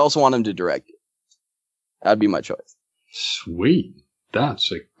director, so I'd also want him to direct it. That'd be my choice. Sweet.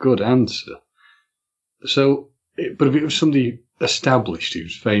 That's a good answer. So, but if it was somebody established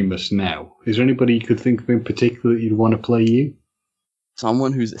who's famous now, is there anybody you could think of in particular that you'd want to play you?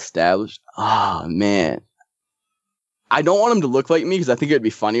 Someone who's established? Ah, man. I don't want him to look like me because I think it'd be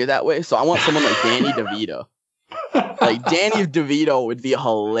funnier that way. So I want someone like Danny DeVito. Like, Danny DeVito would be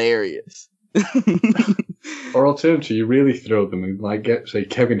hilarious. Or alternatively, you really throw them and like get, say,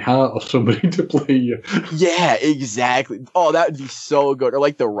 Kevin Hart or somebody to play you. Yeah, exactly. Oh, that would be so good. Or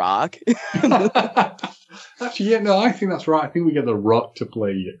like The Rock. Actually, yeah, no, I think that's right. I think we get The Rock to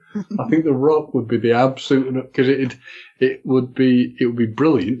play you. I think The Rock would be the absolute, because it would be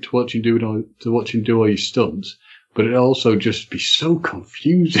brilliant to watch him do all your stunts, but it'd also just be so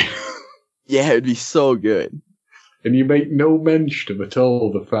confusing. Yeah, it'd be so good. And you make no mention of at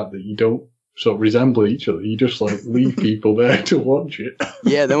all the fact that you don't sort of resemble each other. You just like leave people there to watch it.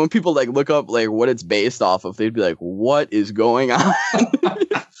 Yeah, then when people like look up like what it's based off of, they'd be like, "What is going on?"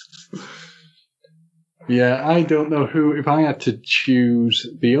 Yeah, I don't know who. If I had to choose,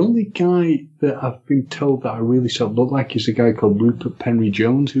 the only guy that I've been told that I really sort of look like is a guy called Rupert Penry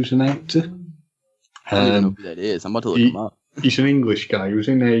Jones, who's an actor. I don't even know who that is. I'm about to look him up. He's an English guy. He was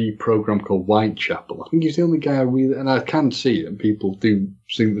in a program called Whitechapel. I think he's the only guy I really, and I can see it, and people do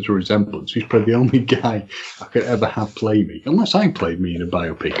think there's a resemblance. He's probably the only guy I could ever have play me, unless I played me in a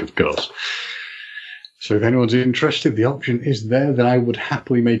biopic, of course. So if anyone's interested, the option is there that I would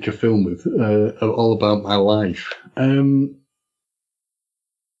happily make a film with, all about my life.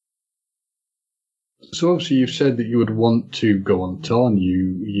 So obviously you've said that you would want to go on tour, and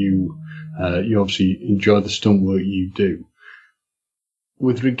you obviously enjoy the stunt work you do.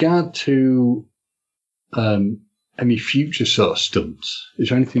 With regard to any future sort of stunts, is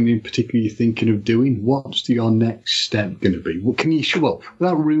there anything in particular you're thinking of doing? What's your next step going to be? What can you show up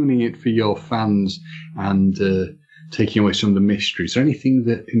without ruining it for your fans and taking away some of the mystery? Is there anything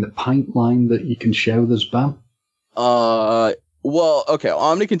that in the pipeline that you can share with us, Bam? Well, okay. Well,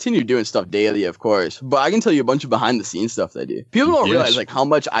 I'm gonna continue doing stuff daily, of course, but I can tell you a bunch of behind the scenes stuff that I do. People don't realize like how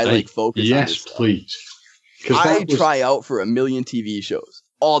much I like focus on this stuff. Please. I try out for 1 million TV shows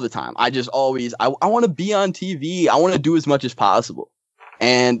all the time. I just always, I want to be on TV. I want to do as much as possible.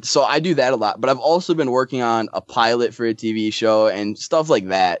 And so I do that a lot, but I've also been working on a pilot for a TV show and stuff like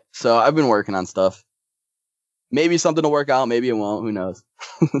that. So I've been working on stuff. Maybe something will work out. Maybe it won't. Who knows?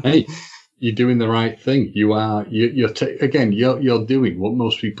 Hey, you're doing the right thing. You're doing what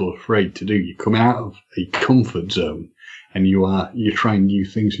most people are afraid to do. You're coming out of a comfort zone and you're trying new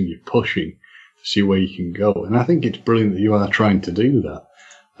things and you're pushing see where you can go. And I think it's brilliant that you are trying to do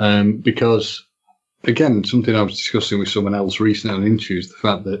that. Because, again, something I was discussing with someone else recently on an interview is the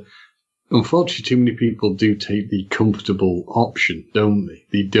fact that, unfortunately, too many people do take the comfortable option, don't they?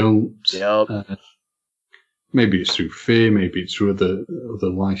 They don't. Yep. Maybe it's through fear, maybe it's through other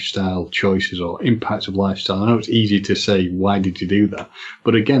lifestyle choices or impacts of lifestyle. I know it's easy to say, why did you do that?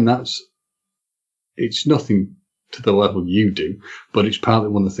 But again, it's nothing to the level you do, but it's partly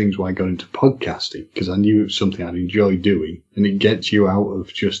one of the things why I got into podcasting, because I knew it was something I'd enjoy doing, and it gets you out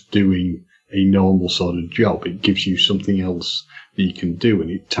of just doing a normal sort of job. It gives you something else that you can do,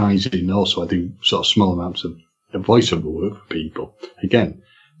 and it ties in also. I do sort of small amounts of voiceover work for people. Again,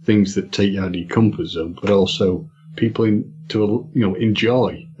 things that take you out of your comfort zone, but also people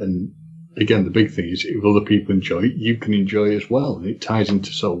enjoy. And again, the big thing is if other people enjoy it, you can enjoy it as well. And it ties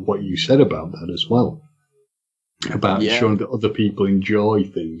into sort of what you said about that as well, about showing that other people enjoy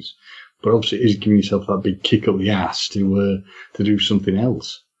things. But obviously, it is giving yourself that big kick up the ass to do something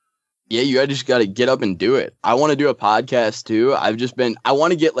else. Yeah, you just got to get up and do it. I want to do a podcast too. I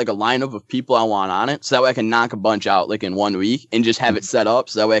want to get like a lineup of people I want on it, so that way I can knock a bunch out like in 1 week and just have it set up,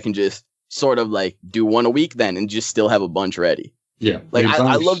 so that way I can just sort of like do one a week then and just still have a bunch ready. Yeah. Like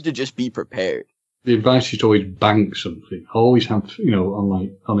I love to just be prepared. The advice is to always bank something. Always have,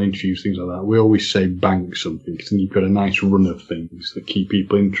 on interviews, things like that, we always say bank something, because then you've got a nice run of things that keep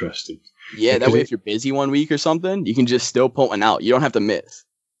people interested. Yeah, that way if you're busy 1 week or something, you can just still put one out. You don't have to miss.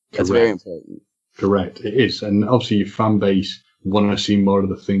 That's very important. Correct, it is. And obviously your fan base want to see more of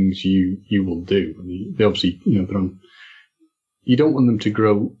the things you will do. I mean, they obviously, you don't want them to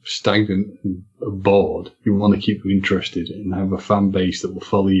grow stagnant and bored. You want to keep them interested and have a fan base that will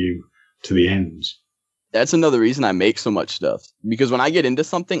follow you to the ends. That's another reason I make so much stuff. Because when I get into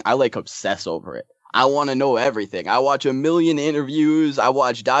something, I obsess over it. I want to know everything. I watch a million interviews. I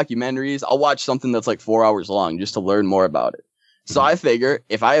watch documentaries. I'll watch something that's like 4 hours long just to learn more about it. So I figure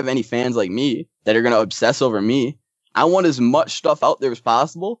if I have any fans like me that are going to obsess over me, I want as much stuff out there as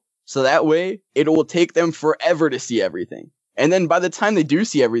possible. So that way it will take them forever to see everything. And then by the time they do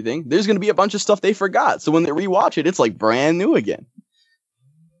see everything, there's going to be a bunch of stuff they forgot. So when they rewatch it, it's like brand new again.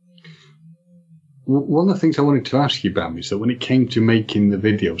 One of the things I wanted to ask you about is that when it came to making the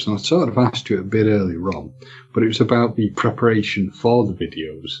videos, and I sort of asked you a bit earlier on, but it was about the preparation for the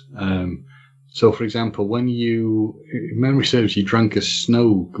videos. So, for example, when if memory serves, you drank a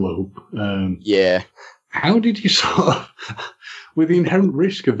snow globe. Yeah. How did you sort of, with the inherent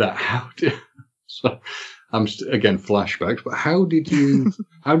risk of that, again, flashbacks, but how did you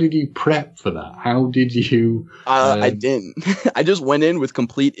prep for that? How did you? I didn't. I just went in with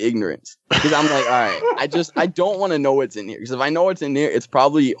complete ignorance. Because I'm like, all right, I don't want to know what's in here. Because if I know what's in here, it's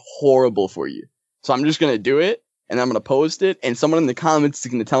probably horrible for you. So I'm just going to do it. And I'm going to post it, and someone in the comments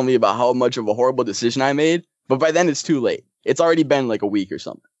is going to tell me about how much of a horrible decision I made. But by then, it's too late. It's already been like a week or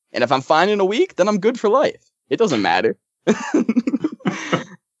something. And if I'm fine in a week, then I'm good for life. It doesn't matter.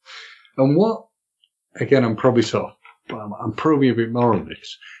 And what, again, I'm probably I'm probing a bit more on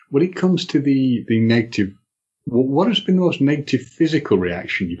this. When it comes to the negative, what has been the most negative physical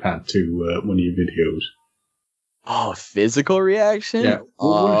reaction you've had to one of your videos? Oh, physical reaction? Yeah.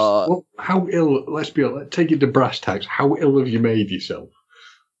 How ill, let's take it to brass tacks. How ill have you made yourself?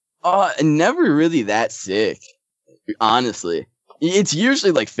 Never really that sick, honestly. It's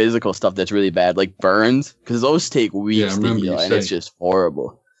usually like physical stuff that's really bad, like burns, because those take weeks to heal, and it's just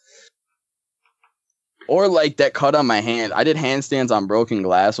horrible. Or like that cut on my hand. I did handstands on broken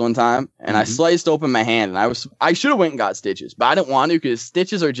glass one time, and I sliced open my hand, and I should have went and got stitches, but I didn't want to because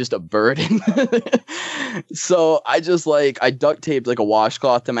stitches are just a burden. So I just I duct taped like a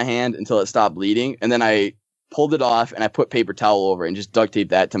washcloth to my hand until it stopped bleeding, and then I pulled it off and I put paper towel over it and just duct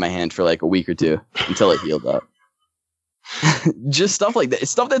taped that to my hand for like a week or two until it healed up. Just stuff like that.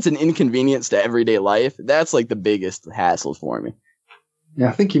 It's stuff that's an inconvenience to everyday life. That's like the biggest hassle for me. Yeah,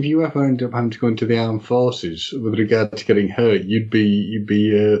 I think if you ever end up having to go into the armed forces with regard to getting hurt, you'd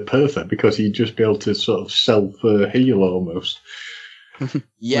be perfect, because you'd just be able to sort of self-heal almost.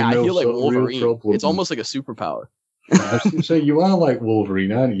 Yeah, I feel like Wolverine. It's almost like a superpower. I was going to say, you are like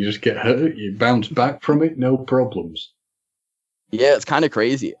Wolverine, aren't you? You just get hurt, you bounce back from it, no problems. Yeah, it's kind of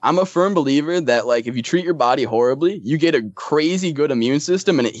crazy. I'm a firm believer that if you treat your body horribly, you get a crazy good immune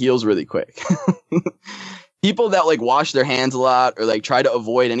system and it heals really quick. People that wash their hands a lot or try to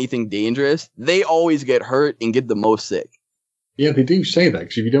avoid anything dangerous, they always get hurt and get the most sick. Yeah, they do say that,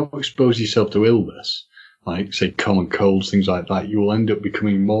 because if you don't expose yourself to illness, like say common colds, things like that, you will end up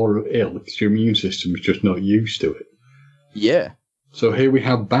becoming more ill because your immune system is just not used to it. Yeah. So here we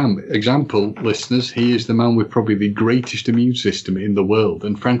have Bam. Example, listeners, he is the man with probably the greatest immune system in the world,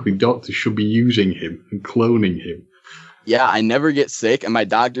 and frankly, doctors should be using him and cloning him. Yeah, I never get sick, and my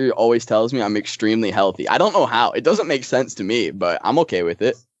doctor always tells me I'm extremely healthy. I don't know how. It doesn't make sense to me, but I'm okay with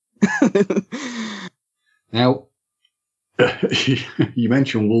it. Now, you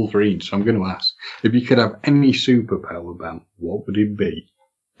mentioned Wolverine, so I'm going to ask, if you could have any superpower, Bam, what would it be?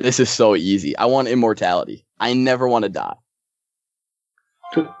 This is so easy. I want immortality. I never want to die.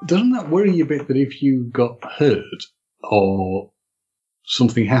 Doesn't that worry you a bit that if you got hurt or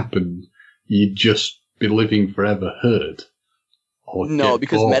something happened, you'd just be living forever hurt? No,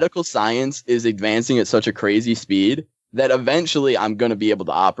 because medical science is advancing at such a crazy speed that eventually I'm going to be able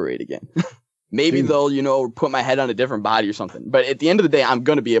to operate again. Maybe they'll, put my head on a different body or something. But at the end of the day, I'm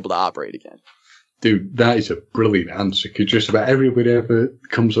going to be able to operate again. Dude, that is a brilliant answer, because just about everybody ever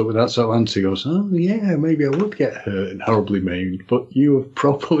comes up with that sort of answer goes, oh, yeah, maybe I would get hurt and horribly maimed, but you have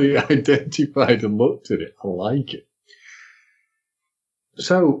properly identified and looked at it. I like it.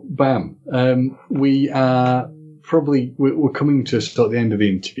 So, Bam, we are we're coming to sort of the end of the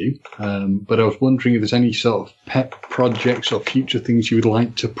interview, but I was wondering if there's any sort of pet projects or future things you would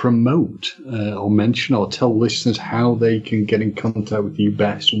like to promote or mention, or tell listeners how they can get in contact with you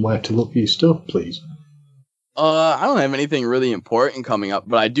best and where to look for your stuff, please. I don't have anything really important coming up,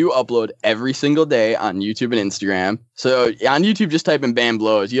 but I do upload every single day on YouTube and Instagram. So on YouTube, just type in Bam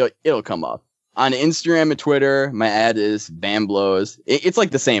Blows. It'll come up. On Instagram and Twitter, my ad is Bam Blows. It's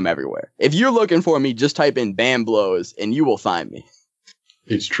like the same everywhere. If you're looking for me, just type in Bam Blows and you will find me.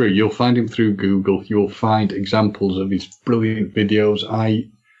 It's true. You'll find him through Google. You'll find examples of his brilliant videos.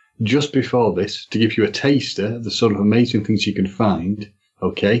 Just before this, to give you a taster of the sort of amazing things you can find,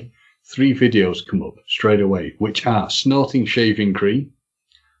 okay, 3 videos come up straight away, which are snorting shaving cream,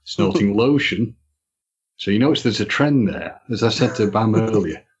 snorting lotion. So you notice there's a trend there. As I said to Bam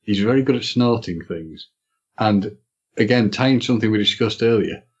earlier, he's very good at snorting things. And again, tying something we discussed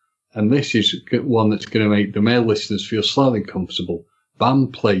earlier, and this is one that's going to make the male listeners feel slightly uncomfortable.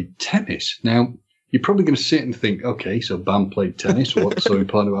 Bam played tennis. Now, you're probably going to sit and think, okay, so Bam played tennis. What's so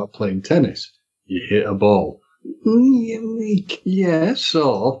important about playing tennis? You hit a ball. Yeah,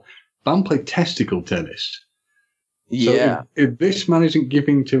 so Bam played testicle tennis. Yeah. So if this man isn't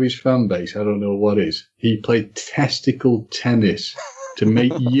giving to his fan base, I don't know what is. He played testicle tennis to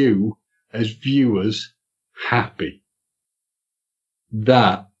make you, as viewers, happy.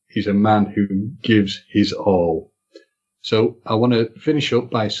 That is a man who gives his all. So I want to finish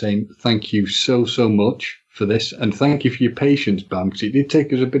up by saying thank you so much for this, and thank you for your patience, Bam, because it did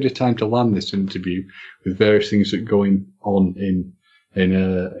take us a bit of time to land this interview with various things that are going on in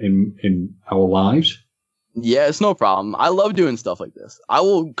our lives. Yeah, it's no problem. I love doing stuff like this. I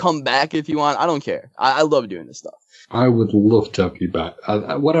will come back if you want. I don't care. I love doing this stuff. I would love to have you back.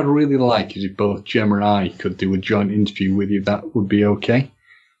 What I'd really like is if both Gemma and I could do a joint interview with you. That would be okay.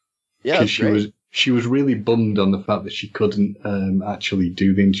 Yeah, that's great. She was really bummed on the fact that she couldn't actually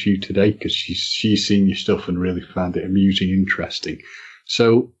do the interview today, because she's seen your stuff and really found it amusing, interesting.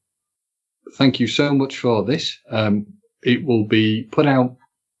 So thank you so much for this. It will be put out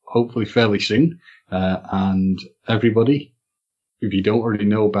hopefully fairly soon. And everybody, if you don't already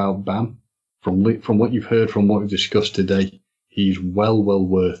know about Bam, from what you've heard, from what we've discussed today, he's well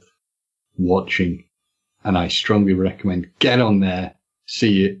worth watching. And I strongly recommend get on there,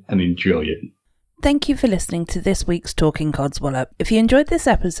 see it, and enjoy it. Thank you for listening to this week's Talking Codswallop. If you enjoyed this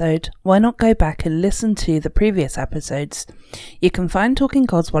episode, why not go back and listen to the previous episodes? You can find Talking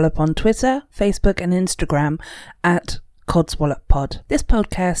Codswallop on Twitter, Facebook, and Instagram at Codswallop Pod. This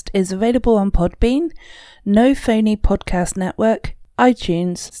podcast is available on Podbean, No Phony Podcast Network,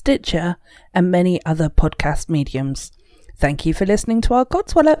 iTunes, Stitcher, and many other podcast mediums. Thank you for listening to our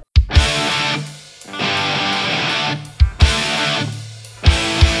Codswallop.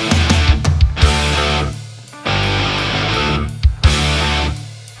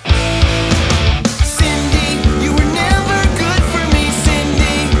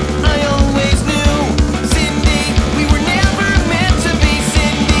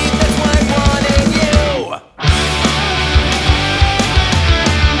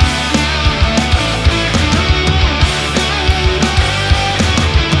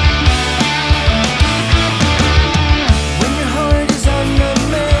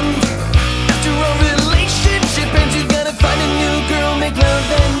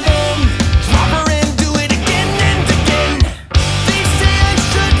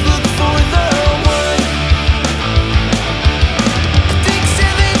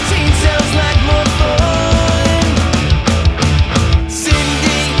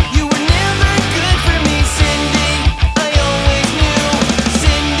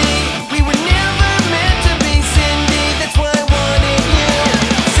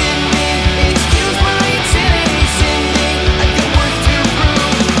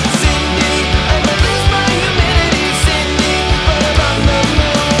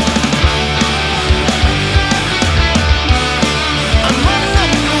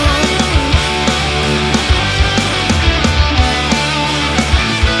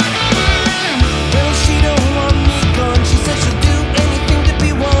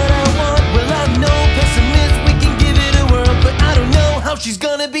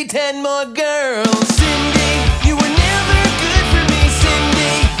 wanted more girls. Cindy, you were never good for me,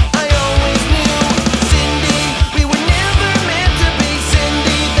 Cindy. I always knew, Cindy, we were never meant to be,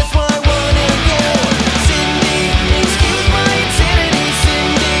 Cindy. That's why I wanted you, Cindy. Excuse my insanity,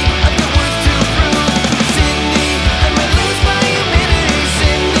 Cindy. I've got work to prove, Cindy. I might lose my immunity,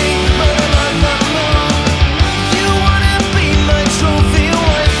 Cindy, but I'm on the move. You wanna be my trophy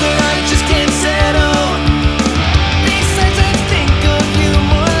wife, but I just can't settle. Besides, I think of you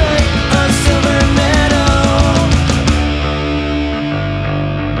more like a silver medal.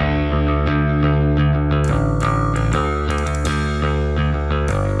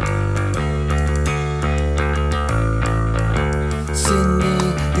 Cindy,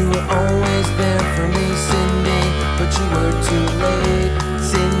 you were always there for me, Cindy, but you were too late.